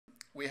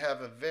we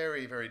have a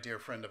very, very dear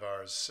friend of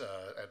ours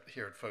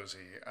here at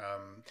FOSI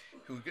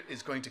who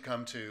is going to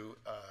come to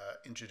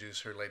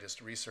introduce her latest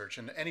research.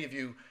 And any of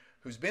you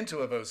who's been to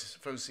a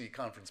FOSI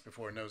conference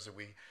before knows that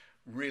we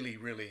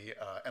really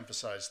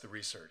emphasize the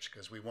research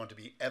because we want to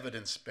be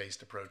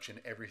evidence-based approach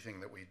in everything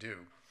that we do.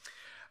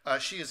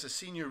 She is a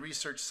senior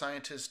research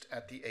scientist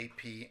at the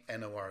AP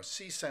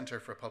NORC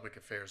Center for Public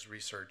Affairs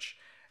Research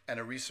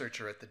and a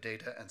researcher at the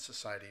Data and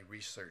Society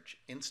Research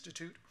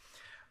Institute.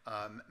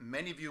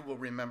 Many of you will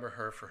remember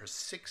her for her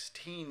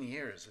 16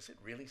 years, is it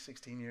really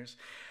 16 years?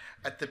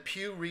 At the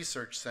Pew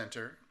Research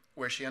Center,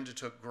 where she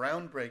undertook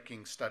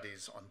groundbreaking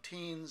studies on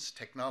teens,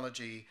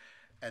 technology,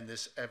 and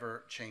this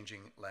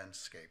ever-changing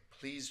landscape.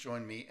 Please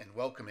join me in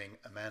welcoming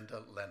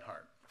Amanda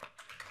Lenhart.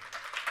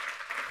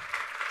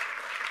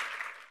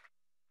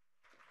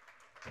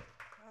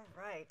 All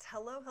right,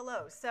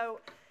 hello. So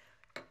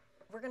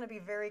we're going to be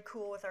very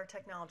cool with our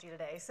technology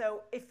today.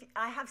 So if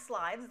I have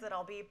slides that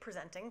I'll be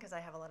presenting because I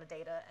have a lot of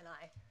data and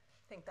I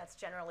think that's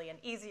generally an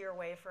easier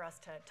way for us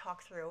to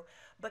talk through,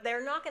 but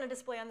they're not going to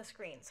display on the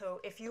screen. So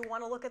if you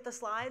want to look at the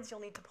slides, you'll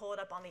need to pull it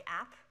up on the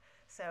app.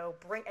 So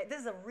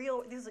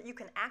you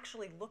can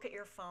actually look at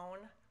your phone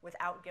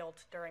without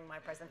guilt during my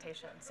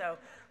presentation. So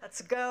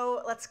let's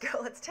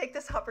take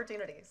this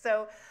opportunity.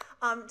 So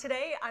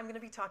today I'm going to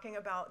be talking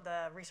about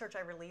the research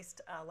I released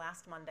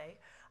last Monday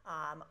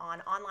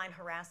on online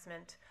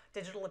harassment,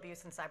 digital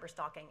abuse, and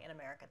cyberstalking in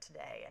America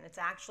today. And it's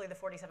actually the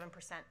 47%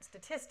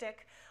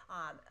 statistic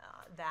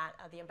that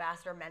the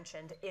ambassador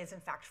mentioned is in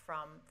fact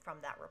from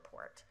that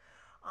report.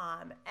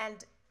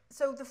 And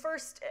so the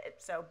first,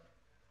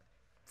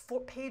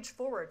 page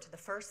forward to the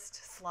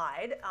first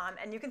slide,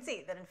 and you can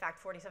see that in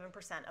fact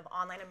 47% of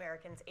online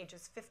Americans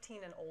ages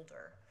 15 and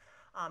older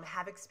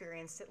have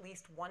experienced at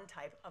least one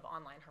type of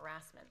online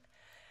harassment.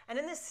 And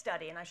in this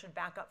study, and I should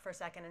back up for a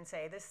second and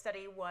say this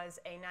study was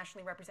a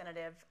nationally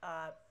representative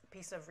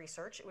piece of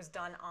research. It was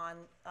done on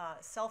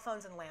cell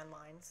phones and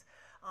landlines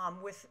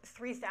with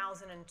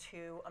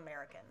 3,002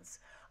 Americans.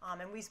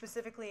 And we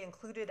specifically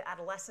included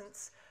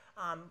adolescents,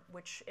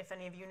 which if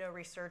any of you know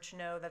research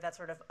know that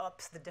sort of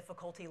ups the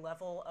difficulty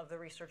level of the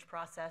research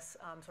process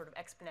sort of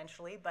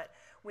exponentially, but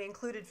we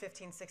included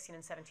 15, 16,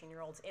 and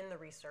 17-year-olds in the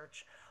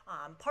research,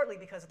 partly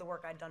because of the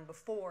work I'd done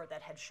before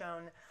that had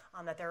shown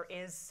that there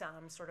is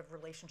some sort of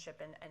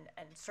relationship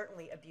and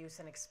certainly abuse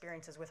and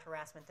experiences with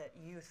harassment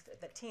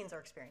that teens are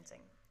experiencing.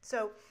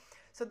 So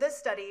this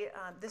study,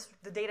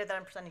 the data that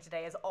I'm presenting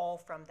today is all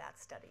from that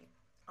study.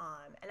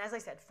 And as I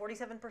said,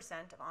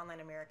 47% of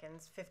online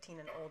Americans 15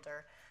 and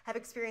older have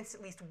experienced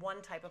at least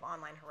one type of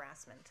online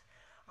harassment.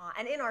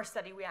 And in our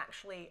study, we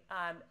actually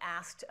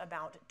asked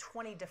about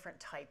 20 different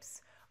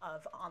types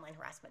of online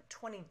harassment,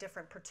 20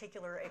 different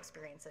particular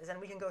experiences.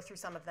 And we can go through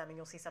some of them, and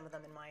you'll see some of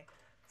them in my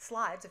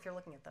slides if you're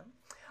looking at them.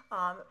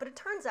 But it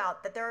turns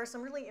out that there are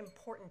some really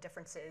important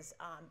differences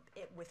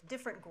with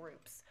different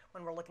groups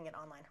when we're looking at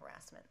online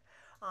harassment.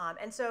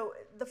 And so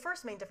the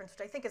first main difference,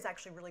 which I think is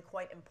actually really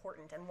quite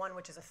important, and one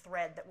which is a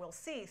thread that we'll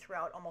see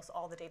throughout almost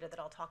all the data that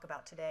I'll talk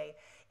about today,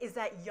 is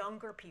that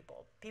younger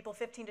people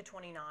 15 to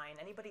 29,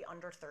 anybody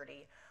under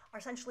 30, are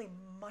essentially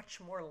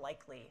much more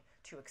likely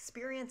to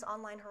experience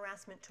online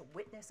harassment, to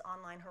witness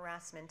online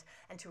harassment,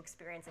 and to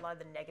experience a lot of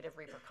the negative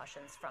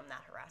repercussions from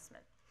that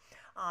harassment.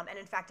 And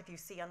in fact, if you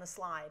see on the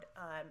slide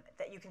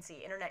that you can see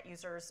internet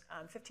users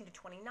 15 to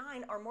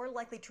 29 are more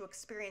likely to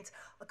experience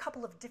a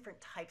couple of different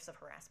types of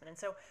harassment. And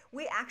so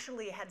we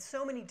actually had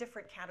so many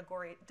different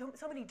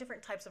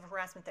types of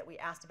harassment that we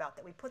asked about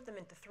that we put them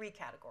into 3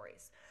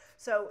 categories.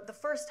 So the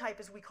first type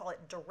is, we call it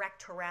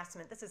direct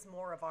harassment. This is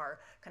more of our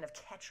kind of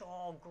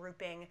catch-all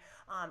grouping.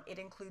 It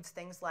includes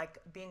things like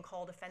being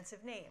called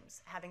offensive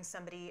names, having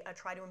somebody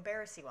try to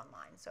embarrass you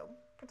online, so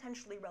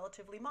potentially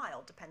relatively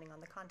mild depending on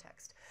the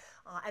context.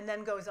 And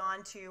then goes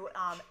on to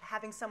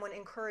having someone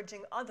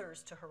encouraging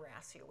others to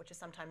harass you, which is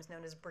sometimes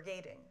known as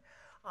brigading.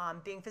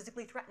 Being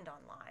physically threatened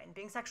online,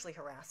 being sexually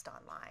harassed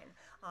online,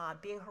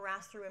 being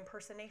harassed through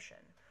impersonation,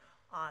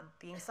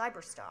 being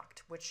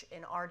cyberstalked, which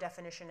in our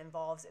definition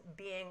involves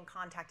being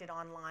contacted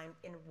online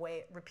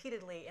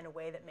repeatedly in a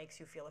way that makes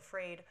you feel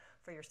afraid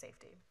for your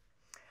safety.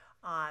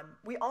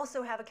 We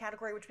also have a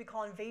category which we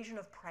call invasion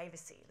of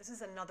privacy. This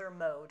is another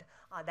mode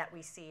that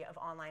we see of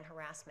online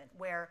harassment,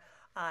 where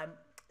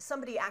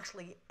somebody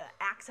actually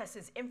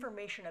accesses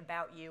information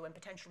about you and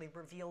potentially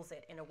reveals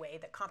it in a way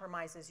that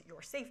compromises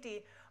your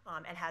safety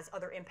and has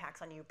other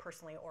impacts on you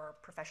personally or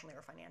professionally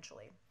or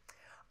financially.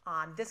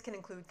 This can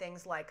include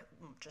things like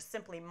just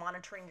simply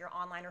monitoring your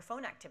online or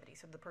phone activity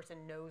so the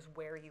person knows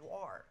where you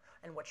are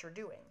and what you're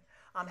doing.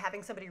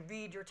 Having somebody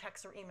read your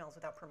texts or emails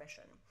without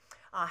permission.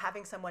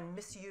 Having someone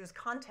misuse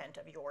content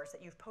of yours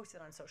that you've posted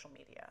on social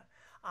media.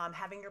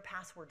 Having your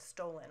password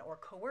stolen or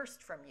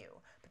coerced from you,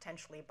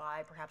 potentially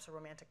by perhaps a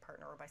romantic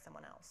partner or by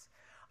someone else.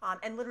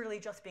 and literally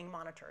just being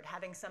monitored,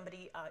 having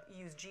somebody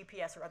use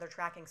GPS or other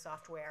tracking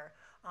software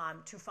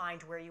to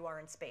find where you are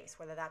in space,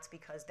 whether that's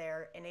because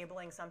they're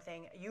enabling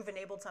something, you've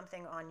enabled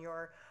something on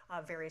your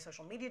various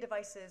social media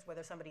devices,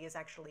 whether somebody has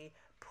actually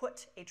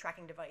put a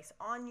tracking device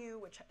on you,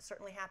 which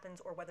certainly happens,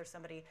 or whether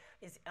somebody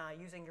is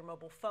using your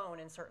mobile phone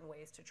in certain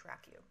ways to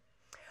track you.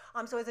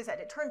 So as I said,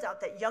 it turns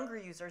out that younger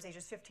users,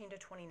 ages 15 to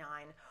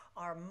 29,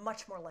 are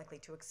much more likely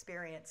to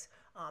experience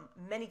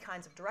many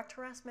kinds of direct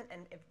harassment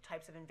and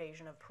types of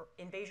invasion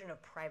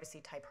of privacy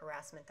type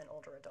harassment than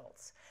older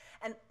adults.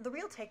 And the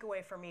real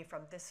takeaway for me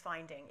from this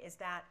finding is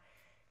that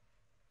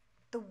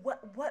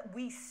what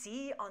we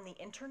see on the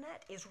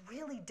internet is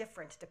really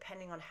different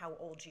depending on how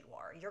old you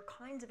are. Your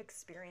kinds of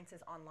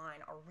experiences online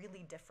are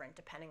really different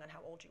depending on how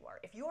old you are.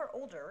 If you are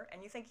older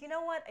and you think, you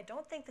know what, I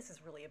don't think this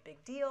is really a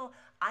big deal,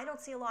 I don't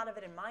see a lot of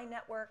it in my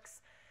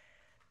networks,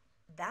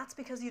 that's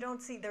because you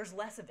don't see, there's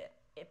less of it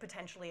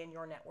potentially in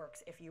your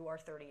networks if you are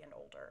 30 and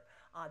older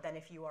than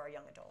if you are a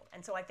young adult.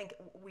 And so I think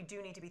we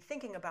do need to be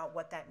thinking about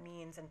what that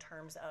means in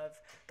terms of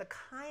the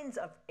kinds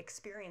of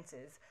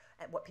experiences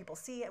and what people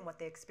see and what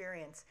they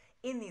experience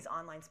in these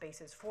online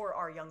spaces for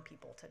our young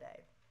people today.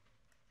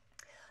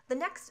 The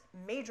next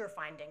major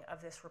finding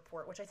of this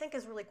report, which I think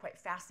is really quite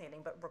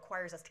fascinating but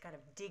requires us to kind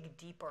of dig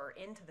deeper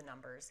into the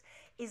numbers,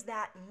 is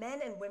that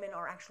men and women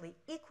are actually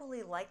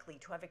equally likely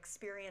to have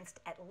experienced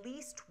at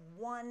least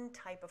one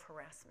type of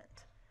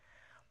harassment.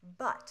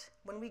 But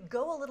when we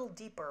go a little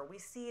deeper, we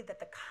see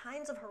that the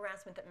kinds of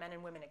harassment that men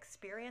and women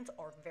experience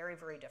are very,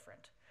 very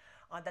different.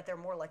 That they're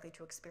more likely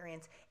to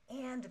experience,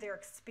 and their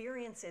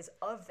experiences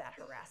of that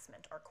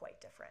harassment are quite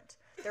different.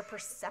 Their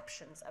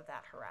perceptions of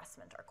that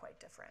harassment are quite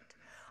different.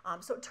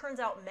 So it turns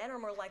out men are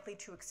more likely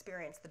to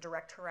experience the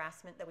direct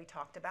harassment that we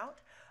talked about,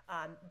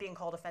 being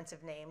called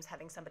offensive names,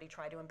 having somebody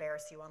try to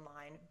embarrass you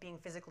online, being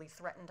physically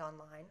threatened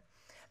online.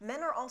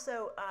 Men are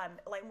also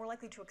more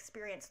likely to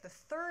experience the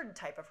third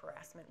type of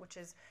harassment, which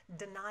is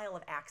denial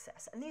of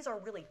access. And these are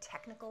really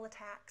technical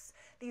attacks.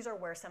 These are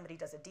where somebody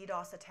does a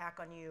DDoS attack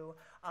on you,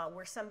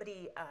 where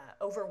somebody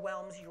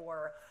overwhelms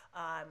your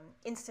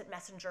instant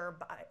messenger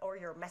or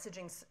your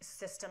messaging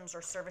systems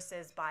or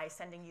services by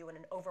sending you an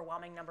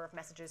overwhelming number of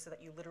messages so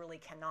that you literally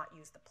cannot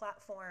use the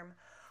platform.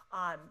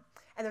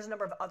 And there's a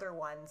number of other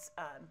ones,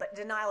 but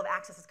denial of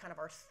access is kind of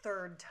our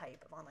third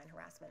type of online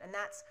harassment. And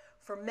that's,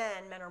 for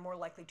men are more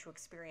likely to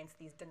experience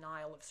these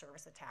denial of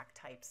service attack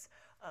types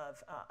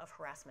of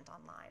harassment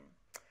online.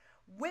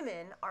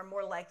 Women are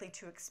more likely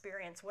to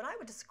experience what I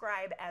would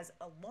describe as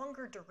a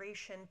longer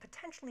duration,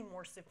 potentially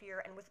more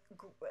severe, and with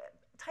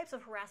types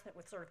of harassment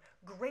with sort of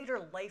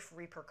greater life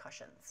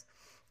repercussions.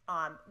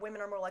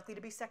 Women are more likely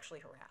to be sexually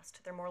harassed.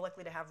 They're more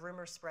likely to have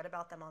rumors spread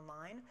about them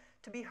online,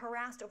 to be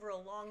harassed over a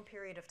long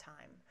period of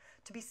time,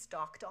 to be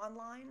stalked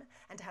online,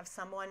 and to have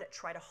someone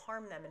try to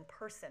harm them in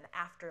person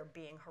after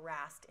being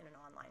harassed in an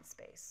online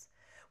space.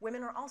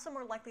 Women are also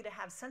more likely to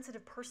have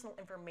sensitive personal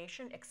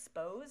information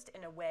exposed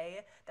in a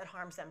way that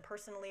harms them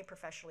personally,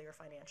 professionally, or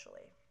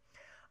financially.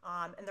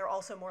 And they're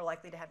also more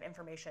likely to have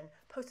information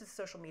posted to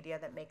social media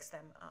that makes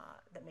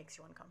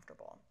you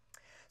uncomfortable.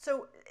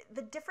 So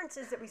the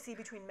differences that we see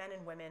between men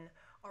and women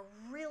are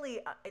really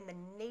in the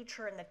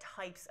nature and the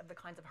types of the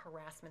kinds of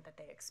harassment that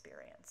they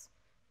experience.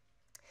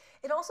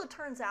 It also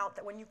turns out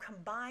that when you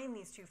combine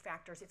these two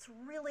factors, it's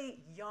really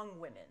young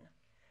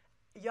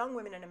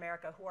women in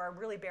America who are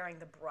really bearing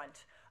the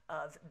brunt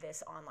of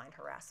this online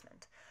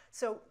harassment.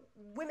 So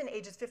women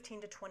ages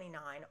 15 to 29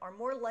 are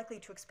more likely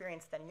to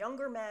experience than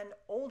younger men,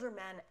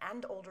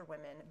 and older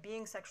women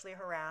being sexually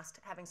harassed,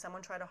 having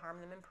someone try to harm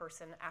them in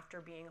person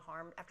after being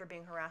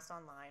harassed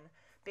online,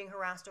 being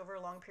harassed over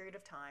a long period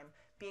of time,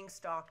 being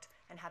stalked,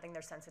 and having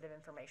their sensitive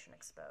information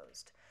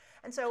exposed.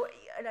 And so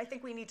I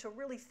think we need to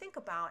really think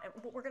about, and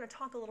we're going to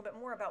talk a little bit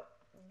more about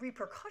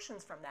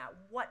repercussions from that,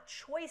 what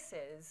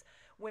choices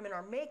women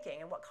are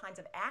making and what kinds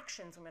of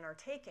actions women are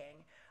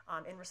taking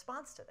in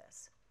response to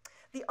this.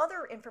 The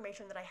other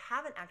information that I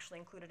haven't actually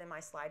included in my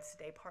slides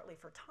today, partly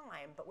for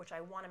time, but which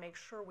I want to make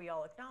sure we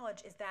all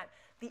acknowledge, is that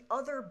the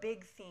other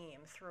big theme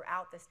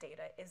throughout this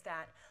data is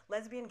that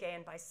lesbian, gay,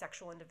 and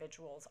bisexual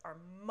individuals are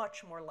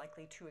much more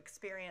likely to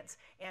experience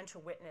and to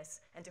witness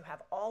and to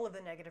have all of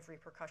the negative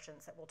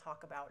repercussions that we'll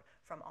talk about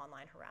from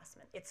online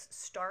harassment. It's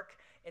stark,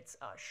 it's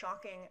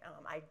shocking.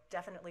 I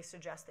definitely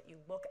suggest that you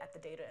look at the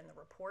data in the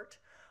report,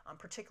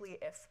 particularly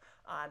if,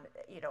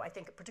 I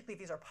think particularly if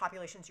these are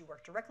populations you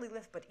work directly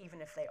with, but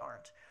even if they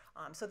aren't.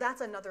 So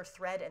that's another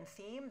thread and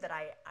theme that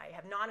I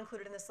have not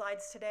included in the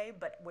slides today,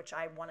 but which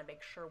I want to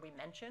make sure we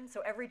mention.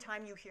 So every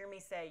time you hear me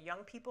say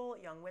young people,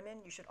 young women,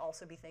 you should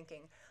also be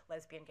thinking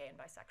lesbian, gay, and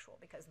bisexual,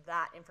 because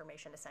that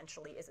information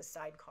essentially is a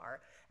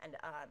sidecar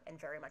and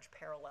very much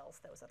parallels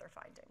those other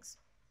findings.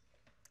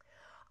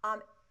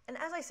 And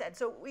as I said,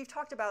 so we've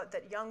talked about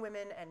that young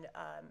women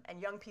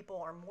and young people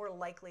are more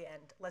likely,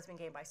 and lesbian,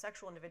 gay, and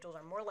bisexual individuals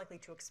are more likely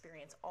to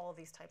experience all of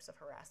these types of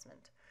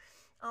harassment.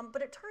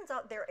 But it turns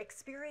out their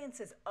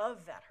experiences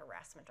of that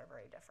harassment are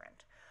very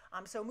different.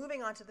 So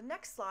moving on to the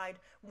next slide,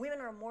 women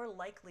are more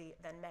likely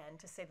than men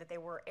to say that they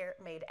were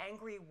made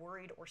angry,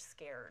 worried, or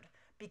scared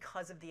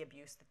because of the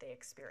abuse that they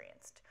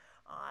experienced.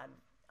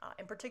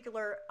 In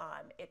particular,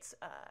 it's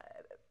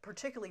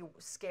particularly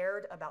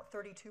scared. About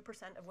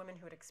 32% of women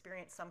who had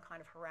experienced some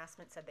kind of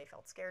harassment said they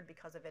felt scared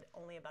because of it.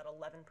 Only about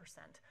 11%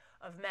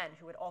 of men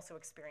who had also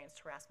experienced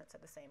harassment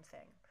said the same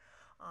thing.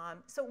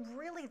 So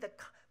really,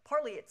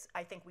 partly it's,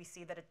 I think we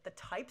see that the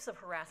types of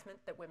harassment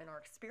that women are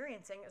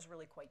experiencing is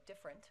really quite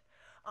different.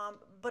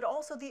 But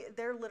also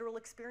their literal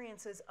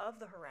experiences of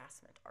the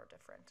harassment are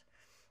different.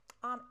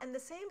 And the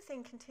same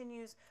thing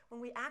continues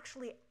when we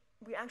actually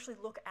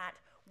look at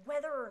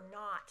whether or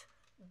not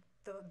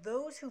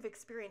those who've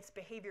experienced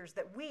behaviors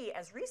that we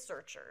as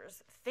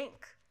researchers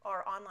think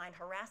are online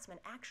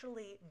harassment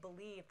actually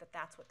believe that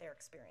that's what they're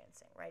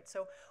experiencing, right?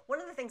 So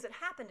one of the things that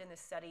happened in this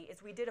study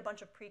is we did a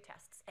bunch of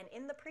pretests. And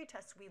in the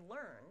pretests, we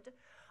learned,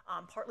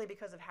 partly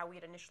because of how we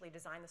had initially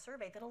designed the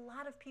survey, that a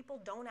lot of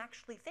people don't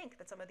actually think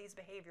that some of these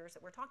behaviors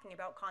that we're talking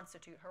about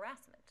constitute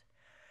harassment.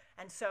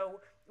 And so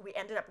we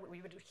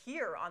would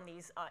hear on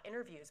these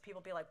interviews,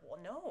 people be like, well,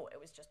 no, it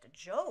was just a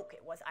joke.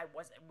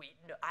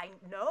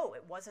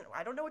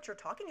 I don't know what you're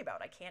talking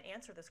about. I can't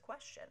answer this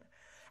question.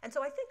 And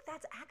so I think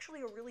that's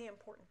actually a really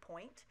important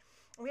point.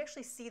 And we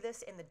actually see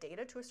this in the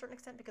data to a certain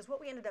extent, because what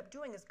we ended up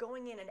doing is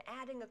going in and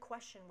adding a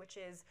question, which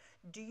is,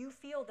 do you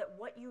feel that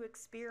what you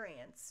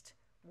experienced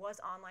was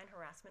online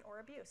harassment or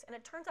abuse? And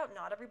it turns out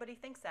not everybody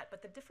thinks that,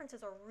 but the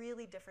differences are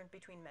really different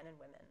between men and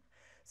women.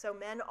 So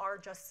men are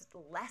just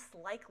less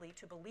likely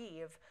to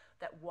believe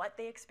that what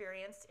they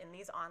experienced in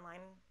this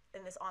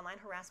online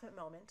harassment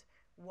moment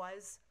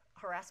was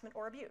harassment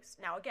or abuse.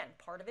 Now again,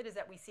 part of it is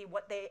that we see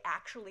what they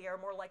actually are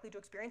more likely to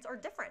experience are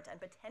different, and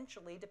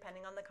potentially,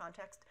 depending on the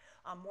context,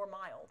 more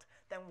mild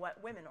than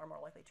what women are more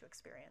likely to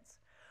experience.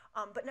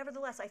 But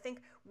nevertheless, I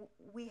think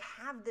we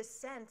have this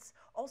sense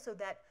also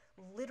that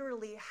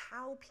literally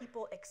how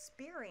people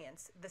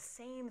experience the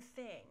same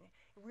thing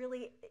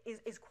really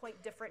is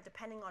quite different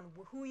depending on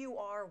who you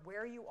are,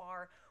 where you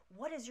are,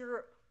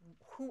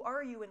 who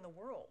are you in the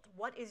world?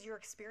 What is your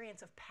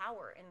experience of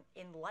power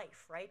in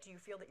life, right? Do you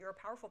feel that you're a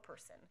powerful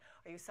person?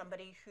 Are you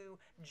somebody who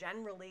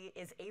generally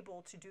is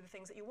able to do the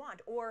things that you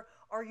want? Or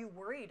are you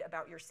worried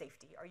about your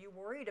safety? Are you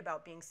worried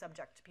about being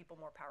subject to people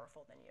more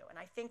powerful than you? And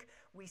I think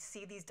we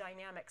see these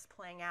dynamics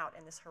playing out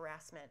in this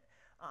harassment,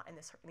 in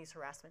these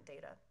harassment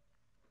data.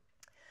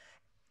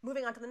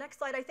 Moving on to the next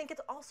slide, I think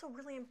it's also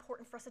really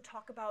important for us to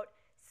talk about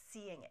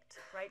seeing it,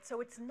 right?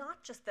 So it's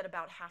not just that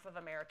about half of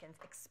Americans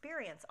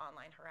experience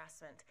online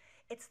harassment,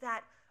 it's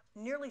that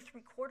nearly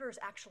 3/4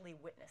 actually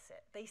witness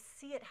it. They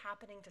see it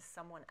happening to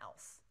someone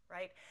else,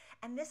 right?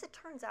 And this, it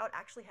turns out,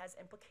 actually has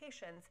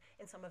implications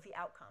in some of the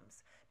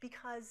outcomes,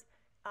 because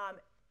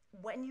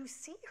when you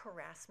see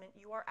harassment,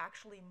 you are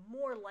actually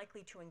more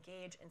likely to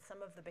engage in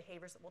some of the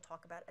behaviors that we'll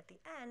talk about at the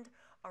end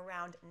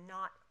around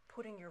not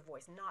putting your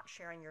voice, not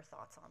sharing your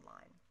thoughts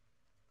online.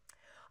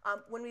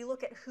 When we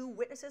look at who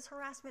witnesses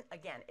harassment,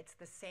 again, it's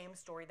the same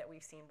story that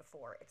we've seen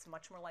before. It's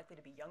much more likely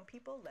to be young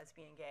people,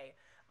 lesbian, gay,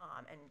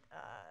 and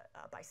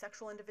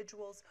bisexual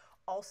individuals.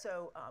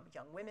 Also,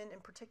 young women in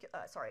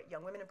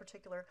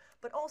particular.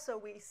 But also,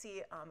 we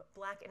see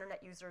Black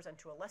internet users, and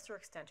to a lesser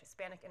extent,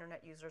 Hispanic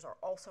internet users are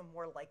also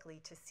more likely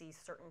to see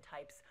certain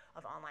types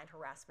of online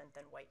harassment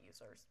than white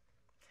users.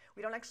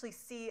 We don't actually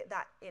see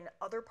that in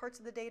other parts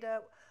of the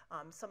data.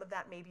 Some of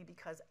that may be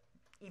because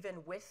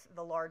even with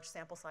the large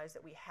sample size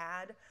that we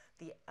had,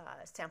 the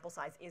sample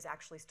size is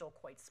actually still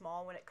quite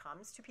small when it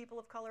comes to people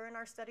of color in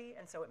our study,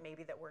 and so it may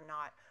be that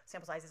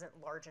sample size isn't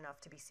large enough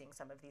to be seeing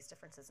some of these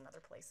differences in other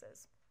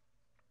places.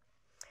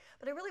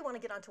 But I really want to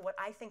get onto what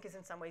I think is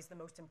in some ways the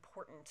most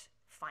important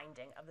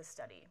finding of the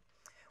study,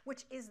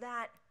 which is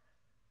that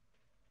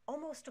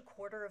almost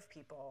 1/4 of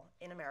people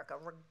in America,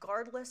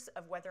 regardless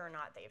of whether or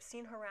not they have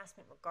seen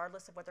harassment,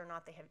 regardless of whether or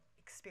not they have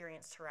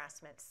experienced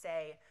harassment,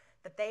 say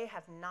that they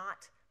have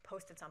not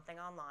posted something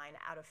online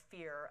out of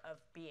fear of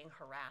being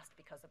harassed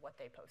because of what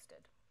they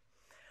posted.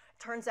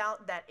 Turns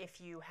out that if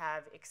you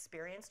have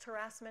experienced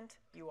harassment,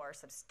 you are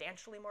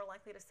substantially more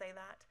likely to say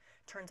that.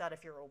 Turns out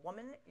if you're a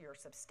woman, you're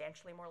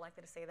substantially more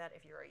likely to say that.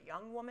 If you're a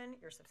young woman,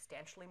 you're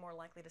substantially more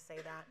likely to say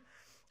that.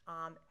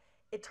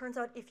 It turns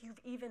out if you've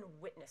even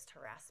witnessed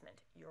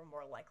harassment, you're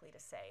more likely to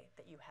say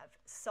that you have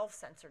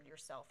self-censored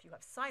yourself, you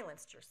have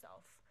silenced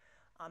yourself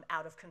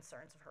out of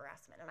concerns of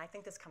harassment. And I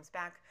think this comes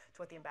back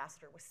to what the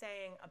ambassador was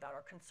saying about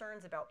our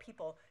concerns about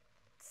people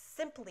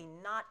simply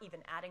not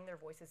even adding their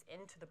voices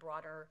into the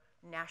broader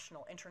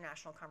national,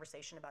 international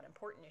conversation about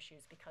important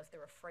issues because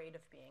they're afraid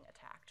of being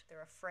attacked.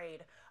 They're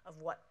afraid of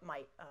what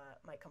might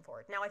come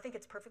forward. Now, I think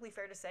it's perfectly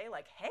fair to say,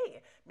 like,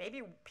 hey,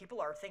 maybe people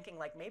are thinking,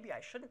 like, maybe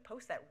I shouldn't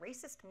post that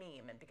racist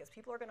meme and because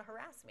people are going to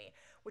harass me,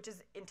 which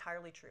is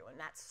entirely true. And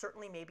that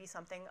certainly may be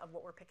something of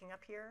what we're picking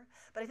up here.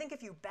 But I think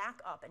if you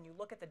back up and you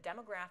look at the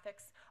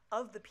demographics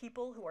of the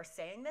people who are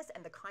saying this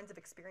and the kinds of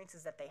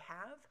experiences that they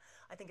have,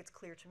 I think it's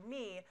clear to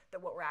me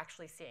that what we're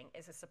actually seeing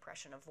is a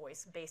suppression of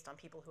voice based on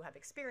people who have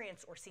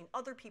experienced or seen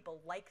other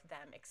people like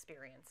them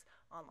experience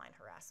online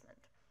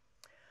harassment.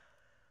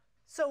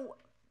 So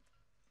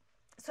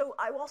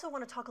I also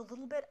want to talk a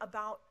little bit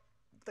about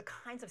the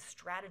kinds of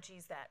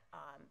strategies that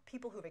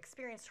people who've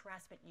experienced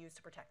harassment use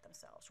to protect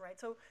themselves, right?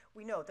 So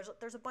we know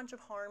there's a bunch of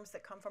harms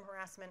that come from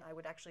harassment. I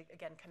would actually,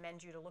 again,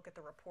 commend you to look at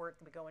the report.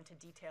 We go into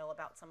detail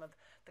about some of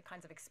the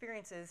kinds of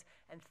experiences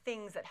and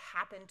things that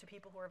happen to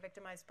people who are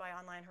victimized by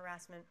online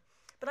harassment.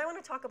 But I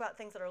want to talk about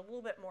things that are a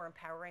little bit more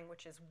empowering,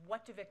 which is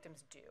what do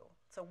victims do?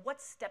 So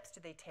what steps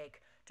do they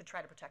take to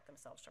try to protect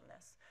themselves from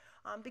this?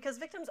 Because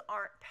victims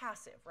aren't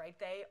passive, right?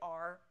 They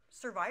are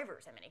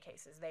survivors in many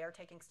cases. They are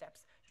taking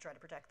steps to try to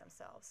protect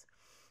themselves.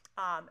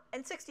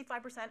 And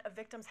 65% of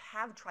victims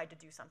have tried to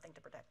do something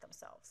to protect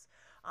themselves.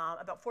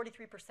 About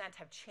 43%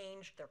 have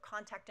changed their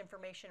contact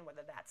information,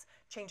 whether that's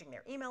changing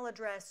their email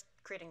address,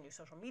 creating new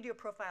social media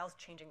profiles,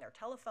 changing their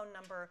telephone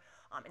number,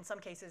 in some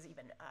cases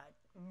even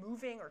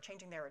moving or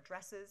changing their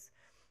addresses.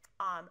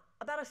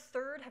 About a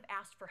third have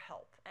asked for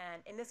help,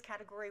 and in this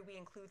category we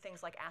include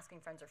things like asking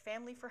friends or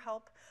family for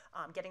help,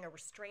 getting a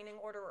restraining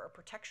order or a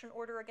protection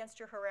order against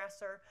your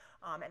harasser,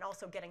 and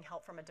also getting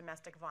help from a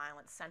domestic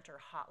violence center,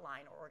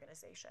 hotline, or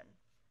organization.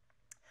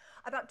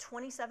 About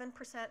 27%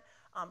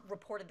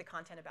 reported the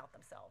content about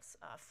themselves,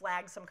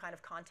 flagged some kind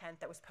of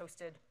content that was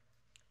posted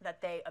that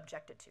they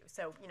objected to.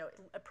 So,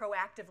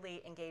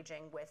 proactively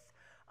engaging with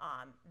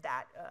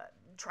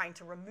trying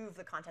to remove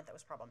the content that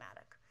was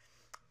problematic.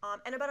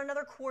 And about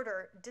another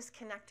quarter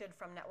disconnected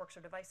from networks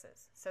or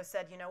devices. So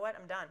said, you know what,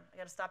 I'm done. I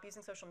got to stop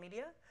using social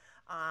media.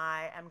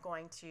 I am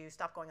going to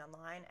stop going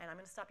online, and I'm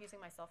going to stop using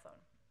my cell phone.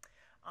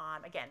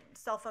 Again,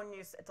 cell phone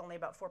use, it's only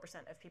about 4%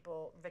 of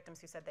victims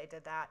who said they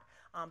did that.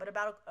 But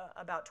about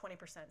 20%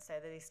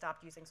 said that they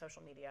stopped using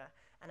social media,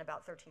 and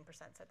about 13%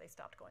 said they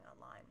stopped going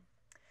online.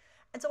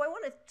 And so I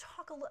want to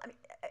talk a little,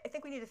 I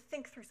think we need to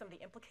think through some of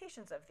the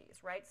implications of these,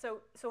 right? So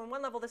on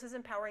one level, this is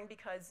empowering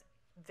because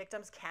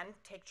victims can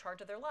take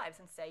charge of their lives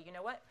and say, you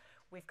know what,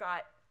 we've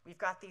got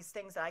these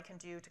things that I can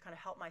do to kind of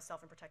help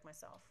myself and protect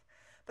myself.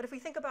 But if we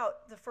think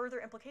about the further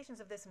implications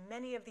of this,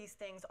 many of these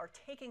things are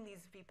taking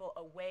these people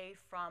away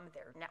from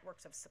their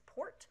networks of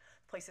support,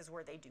 places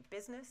where they do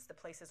business, the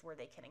places where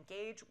they can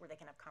engage, where they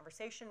can have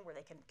conversation, where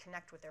they can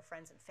connect with their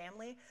friends and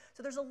family.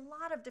 So there's a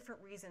lot of different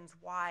reasons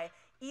why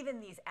even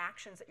these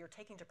actions that you're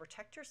taking to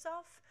protect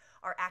yourself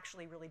are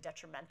actually really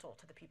detrimental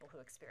to the people who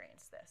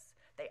experience this.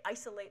 They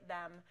isolate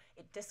them,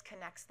 it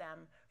disconnects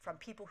them from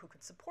people who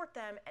could support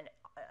them,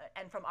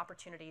 and from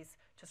opportunities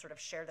to sort of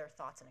share their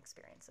thoughts and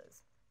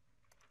experiences.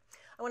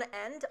 I want to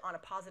end on a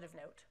positive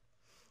note.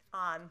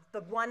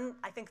 The one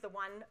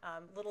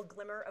little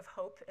glimmer of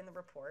hope in the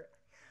report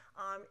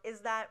is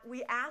that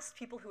we asked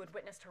people who had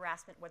witnessed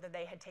harassment whether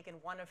they had taken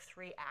one of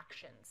three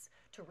actions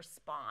to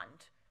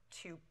respond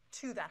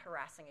to that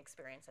harassing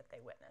experience that they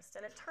witnessed.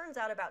 And it turns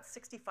out about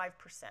 63%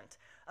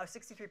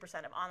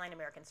 of online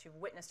Americans who've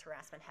witnessed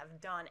harassment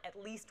have done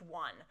at least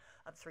one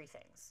of three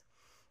things.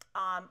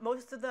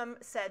 Most of them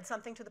said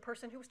something to the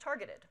person who was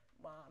targeted,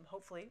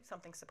 hopefully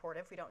something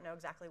supportive. We don't know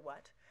exactly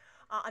what.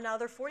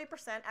 Another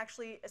 40%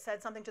 actually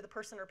said something to the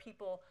person or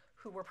people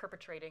who were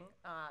perpetrating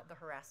the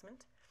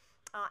harassment.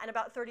 And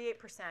about 38%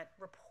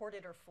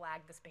 reported or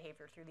flagged this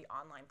behavior through the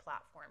online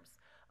platforms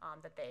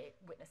that they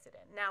witnessed it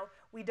in. Now,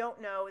 we don't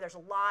know, there's a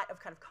lot of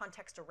kind of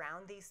context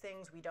around these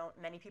things.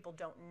 Many people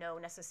don't know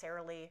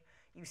necessarily.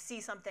 You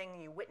see something,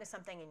 you witness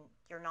something, and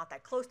you're not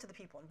that close to the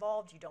people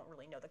involved. You don't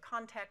really know the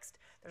context.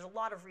 There's a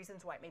lot of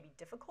reasons why it may be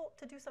difficult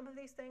to do some of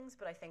these things,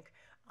 but I think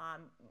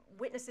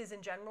witnesses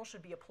in general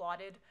should be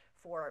applauded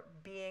for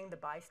being the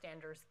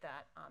bystanders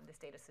that this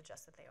data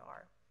suggests that they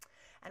are.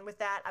 And with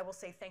that, I will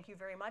say thank you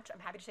very much. I'm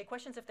happy to take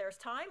questions if there's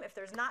time. If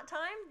there's not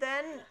time,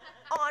 then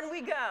on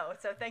we go.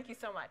 So thank you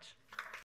so much.